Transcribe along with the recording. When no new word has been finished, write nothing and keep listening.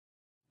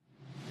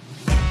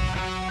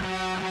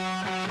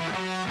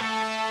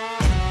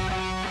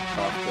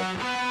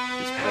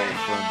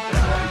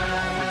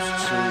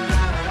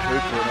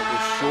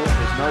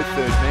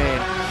third man.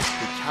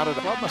 He cut it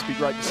up. Must be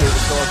great to see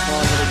the side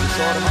flying on the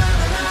side of him.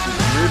 This is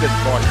driven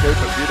by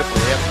Cooper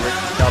beautifully out direct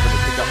to cover to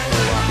pick up 4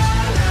 runs.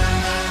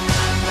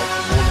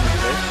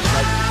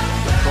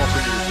 Cross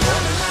into his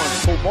right. This one's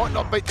pull might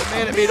not beat the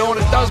man at mid-on.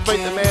 It does beat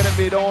the man at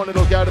mid-on.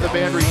 It'll go to the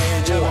boundary.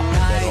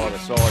 That either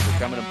side will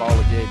come in and bowl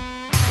again.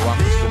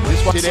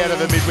 This one's hit out of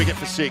the mid-wicket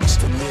for 6.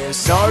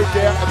 No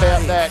doubt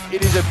about that.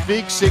 It is a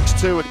big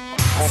 6-2.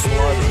 Off all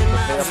over the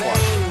power play.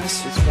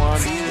 This one's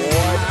wide,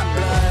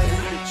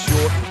 it's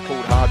short, it's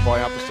pulled hard by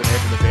Upperston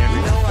out in the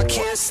boundary for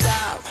 4.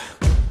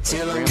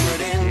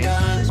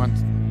 This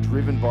one's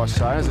driven by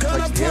Sayers, it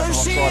takes the out and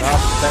offside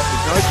half of that.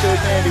 With no third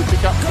man, he'll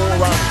pick up 4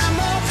 runs.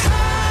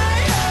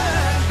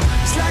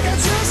 This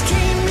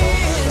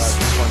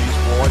one is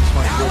wide, this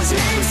one's good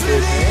again for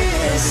third man,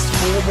 and it's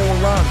 4 more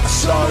runs.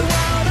 So, this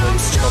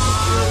one's cut,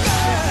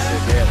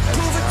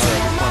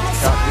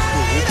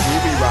 this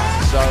will be run.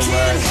 So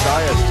Sayers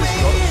just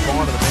got it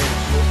fine to the man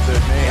in short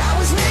third man.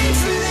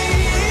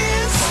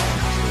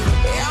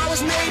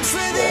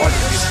 Right,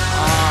 it's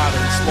hard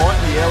and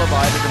slightly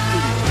elevated and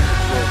pretty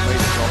 12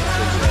 metres off the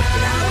boundary.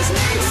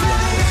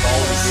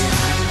 Bowled again,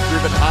 this is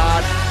driven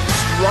hard,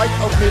 straight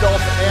off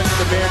mid-off and out to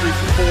the boundary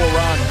for 4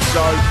 runs.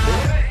 So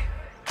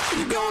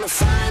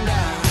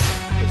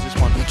there's this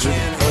one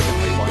driven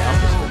elegantly by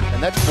Upperston,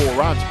 and that's 4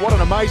 runs. What an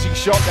amazing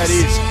shot that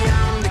is.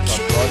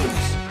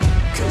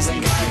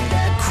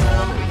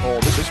 Oh,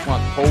 this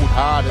one pulled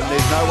hard and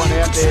there's no one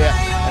out there,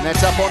 and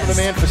that's up onto the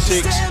man for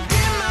 6.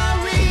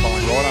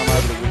 Fine right arm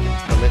over the wicket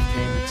to the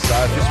left-handed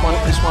save. This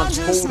one's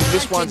pulled and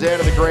this one's out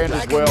of the ground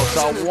as well.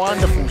 So a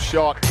wonderful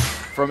shot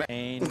from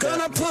and his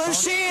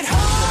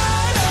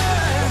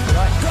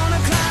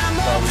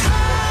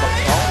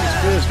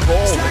first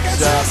ball.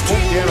 It's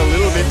pulled down a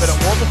little bit, but it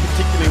wasn't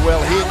particularly well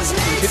hit.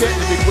 He hit out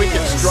the big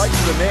wicket straight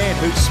to the man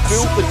who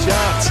spilled the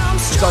chance.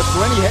 So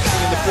plenty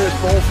happening in the first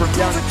ball from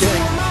young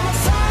King.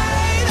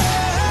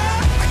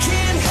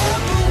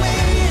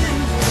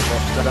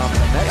 And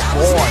that's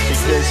why,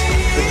 because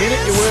the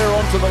minute you wear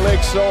onto the leg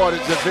side,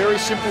 it's a very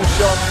simple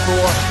shot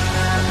for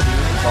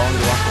bowling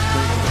to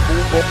Upperston. The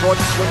full ball tried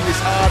to swing this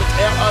hard, it's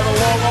out over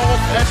long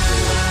off, and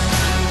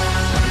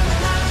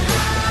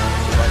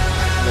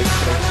leg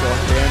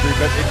side boundary,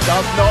 but it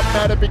does not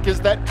matter because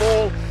that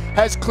ball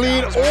has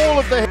cleared all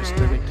of the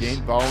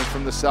again, bowling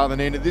from the southern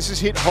end, and this is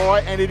hit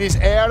high and it is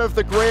out of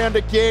the ground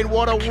again.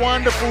 What a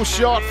wonderful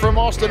shot from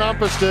Austin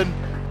Upperston.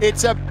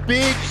 It's a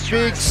big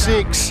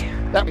 6.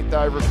 That went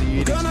over of the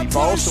innings. He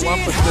bowls to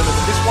Upperston,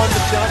 and this one's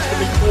a chance to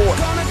be caught.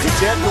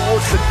 It's out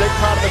towards the deep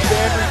part of the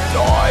boundary,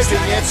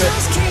 diving effort.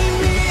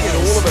 Get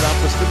all of it,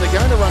 Upperston. They're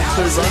going to run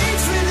 2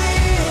 runs.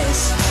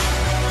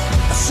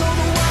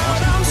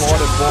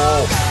 Slided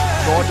ball.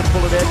 Tried to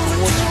pull it out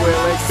towards square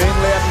leg. Ben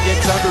Loudon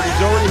gets under it.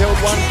 He's already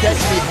held 1 catch,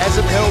 and he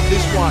hasn't held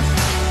this one.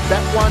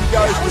 That one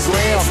goes to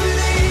ground.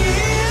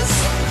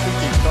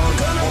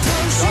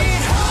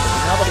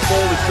 Another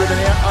ball is driven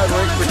out over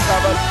extra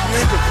cover,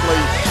 beautifully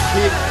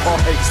hit by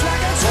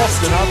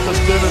Austin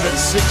Upperston, and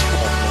it's 6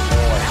 balls.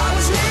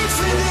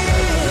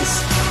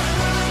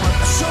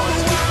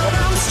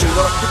 You've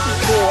got a quickly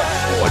caught,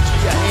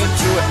 watching your hand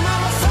to it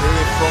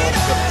there from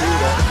the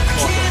fielder.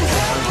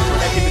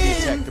 Back into the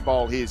attack to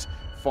bowl his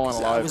final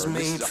over. And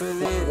this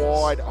is a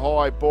wide,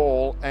 high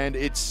ball, and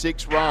it's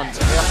 6 runs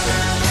out there.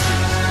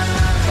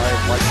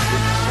 This one's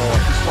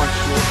short, this one's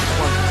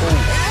full.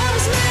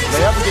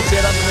 Loudon gets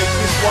out underneath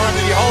this one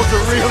and he holds a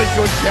really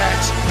good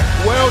catch.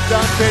 Well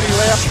done, Benny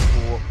Loudon.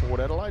 For Port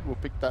Adelaide, we'll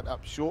pick that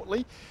up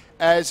shortly.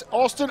 As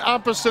Austin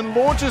Upperston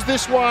launches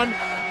this one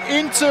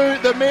into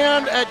the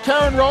mound at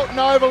Karen Rolton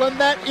Oval, and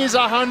that is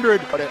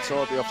 100. Right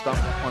outside the off stump,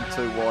 that one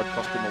too wide,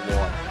 cost him a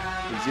wide.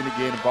 He's in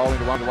again and bowling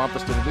to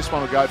Upperston, and this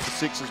one will go for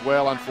 6 as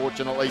well,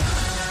 unfortunately.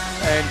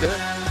 And it'll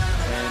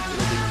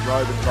be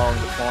Rolton bowling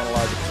the final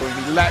over to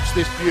him. He latched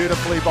this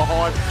beautifully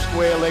behind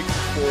square leg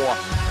for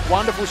 4.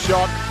 Wonderful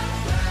shot.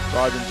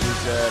 Robins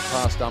is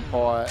past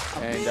umpire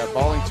and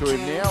bowling to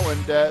him now,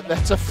 and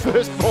that's a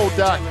first ball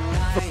duck.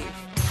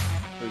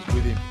 Who's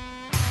with him?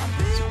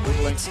 It's a good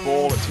length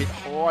ball, it's hit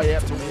high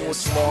out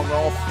towards long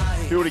off.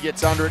 Fielder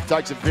gets under it,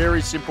 takes a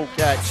very simple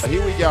catch.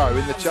 Here we go,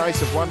 in the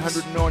chase of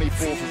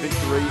 194 for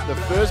victory. The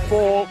first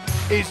ball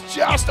is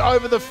just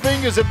over the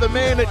fingers of the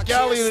man at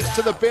gully, and it's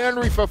to the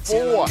boundary for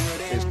 4.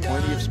 There's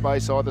plenty of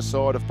space either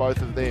side of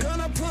both of them.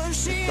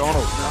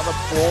 McDonald, another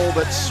ball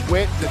that's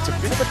swept. It's a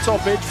bit of a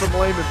top edge from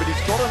Lehman, but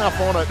he's got enough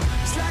on it.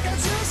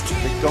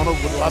 McDonald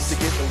would love to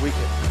get the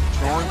wicket.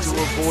 Trying to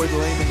avoid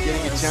Lehman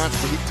getting a chance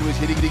to hit to his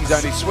hitting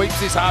zone. He sweeps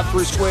this hard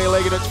through square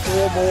leg, and it's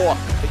 4 more. I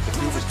think the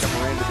fielders come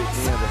around a bit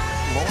now.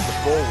 The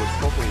ball was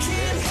probably 6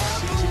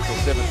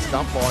 or 7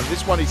 stump line.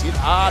 This one is hit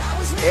hard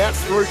out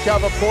through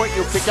cover point.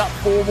 He'll pick up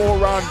 4 more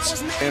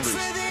runs. Andrews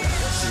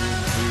in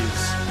his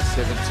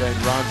 17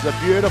 runs. A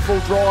beautiful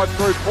drive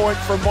through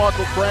point from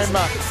Michael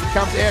Cranmer.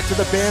 Comes out to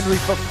the boundary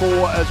for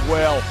 4 as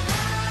well.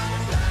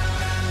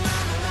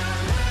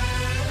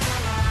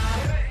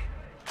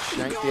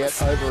 Shanked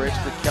out over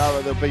extra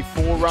cover. There'll be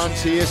 4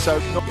 runs here, so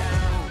not...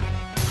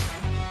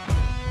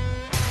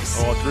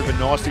 Oh, driven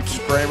nicely from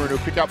Kramer, and he'll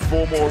pick up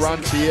 4 more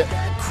runs here.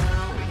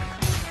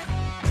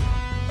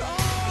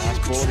 Nice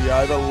quality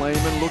over.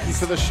 Lehman looking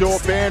for the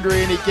short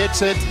boundary, and he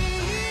gets it.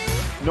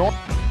 Not.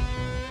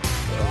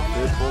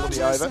 Third ball of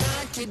the over.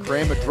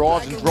 Kramer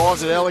drives and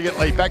drives it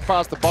elegantly. Back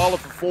past the bowler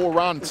for 4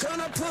 runs.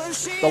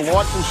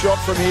 Delightful shot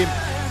from him.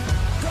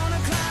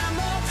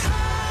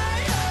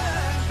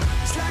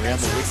 Around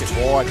the wicket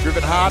wide,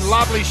 driven hard,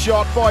 lovely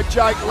shot by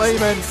Jake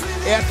Lehman,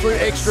 out through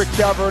extra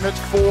cover, and it's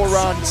 4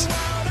 runs.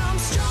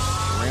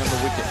 Around the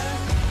wicket,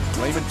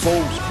 Lehman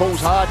pulls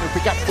hard, and he'll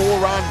pick up 4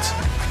 runs.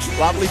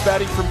 Lovely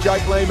batting from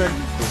Jake Lehman,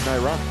 with no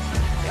run.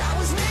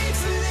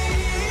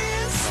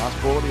 Last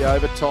ball of the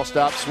over, tossed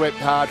up, swept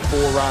hard, 4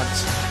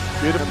 runs.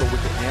 Beautiful on the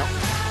wicket now.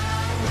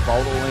 And the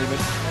bowler Lehman,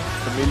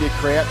 familiar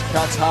crouch,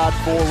 cuts hard,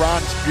 4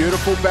 runs.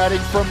 Beautiful batting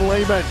from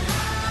Lehman.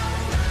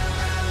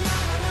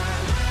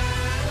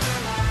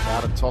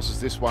 And tosses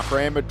this one.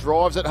 Kramer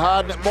drives it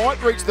hard, and it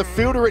might reach the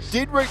fielder. It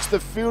did reach the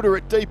fielder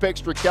at deep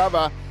extra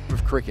cover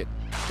of cricket.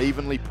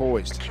 Evenly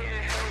poised.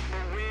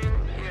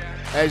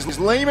 As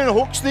Lehman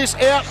hooks this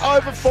out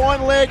over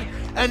fine leg,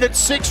 and it's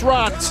 6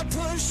 runs.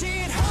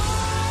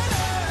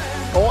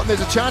 Oh, and there's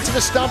a chance of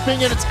a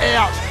stumping, and it's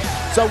out.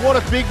 So what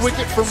a big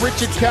wicket from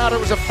Richard Carter. It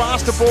was a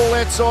faster ball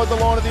outside the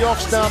line of the off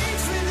stump.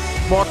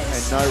 And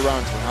no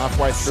runs. We're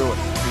halfway through it.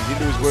 He's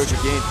into his work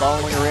again,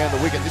 bowling around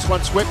the wicket. This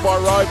one swept by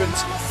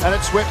Robins, and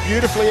it swept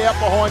beautifully out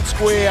behind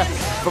square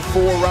for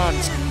 4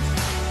 runs.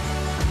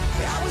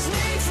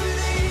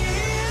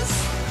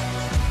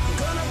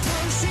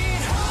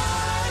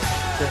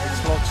 Second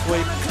slot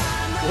sweep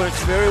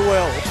works very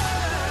well.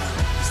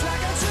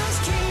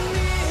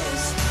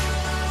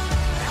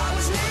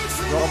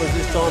 Robins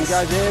this time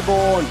goes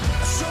airborne.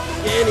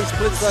 Again, he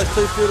splits those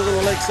 2 fielders on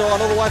the leg side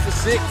all the way for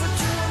 6.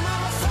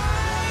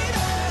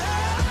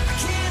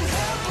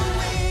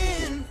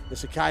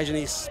 This occasion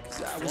he's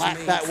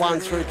lapped that one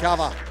through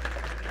cover.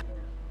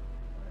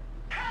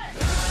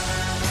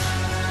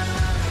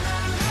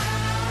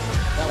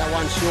 That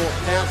one short,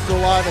 bounced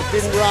all over,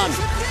 didn't run.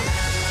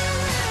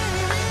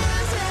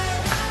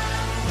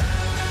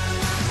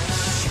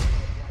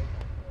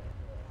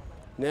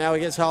 Now he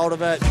gets hold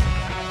of it.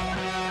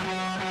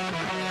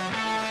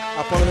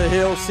 Up onto the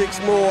hill, 6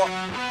 more.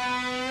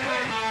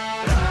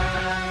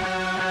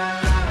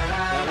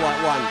 That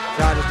white one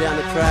charges down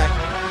the track.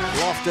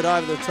 Lofted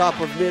over the top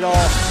of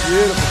mid-off.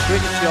 Beautiful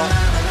cricket shot.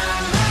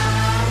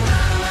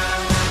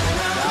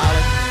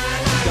 Garlic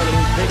is going to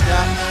be picked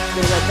up. He's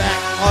going to go back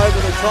over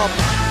the top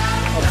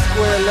of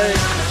square leg.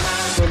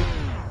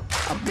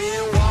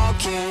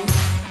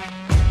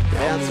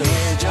 Bouncing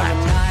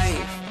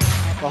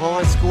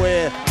behind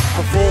square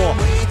for 4.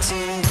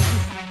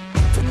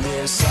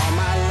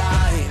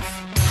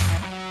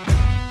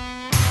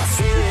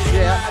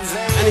 Yeah,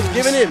 and he's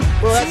given him.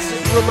 Well, that's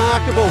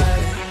remarkable.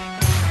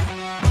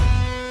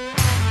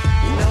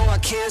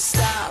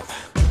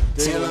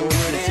 Dealer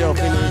launches himself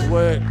into his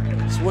work,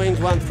 swings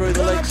one through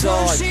the leg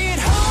side. Puts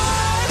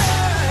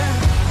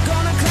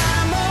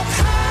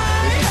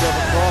himself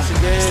across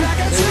again,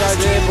 then he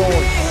goes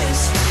airborne.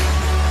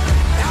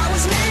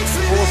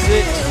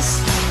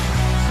 4-6.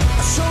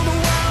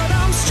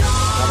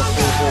 Another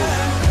 4 ball,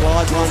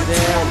 glides one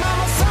down.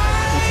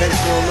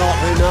 Intentional or not,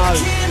 who knows?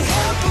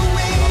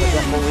 Another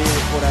drop ball here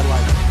with Port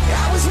Adelaide.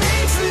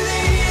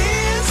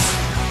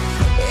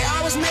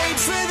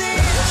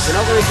 They're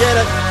not going to get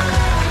it.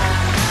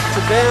 It's a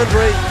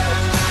boundary.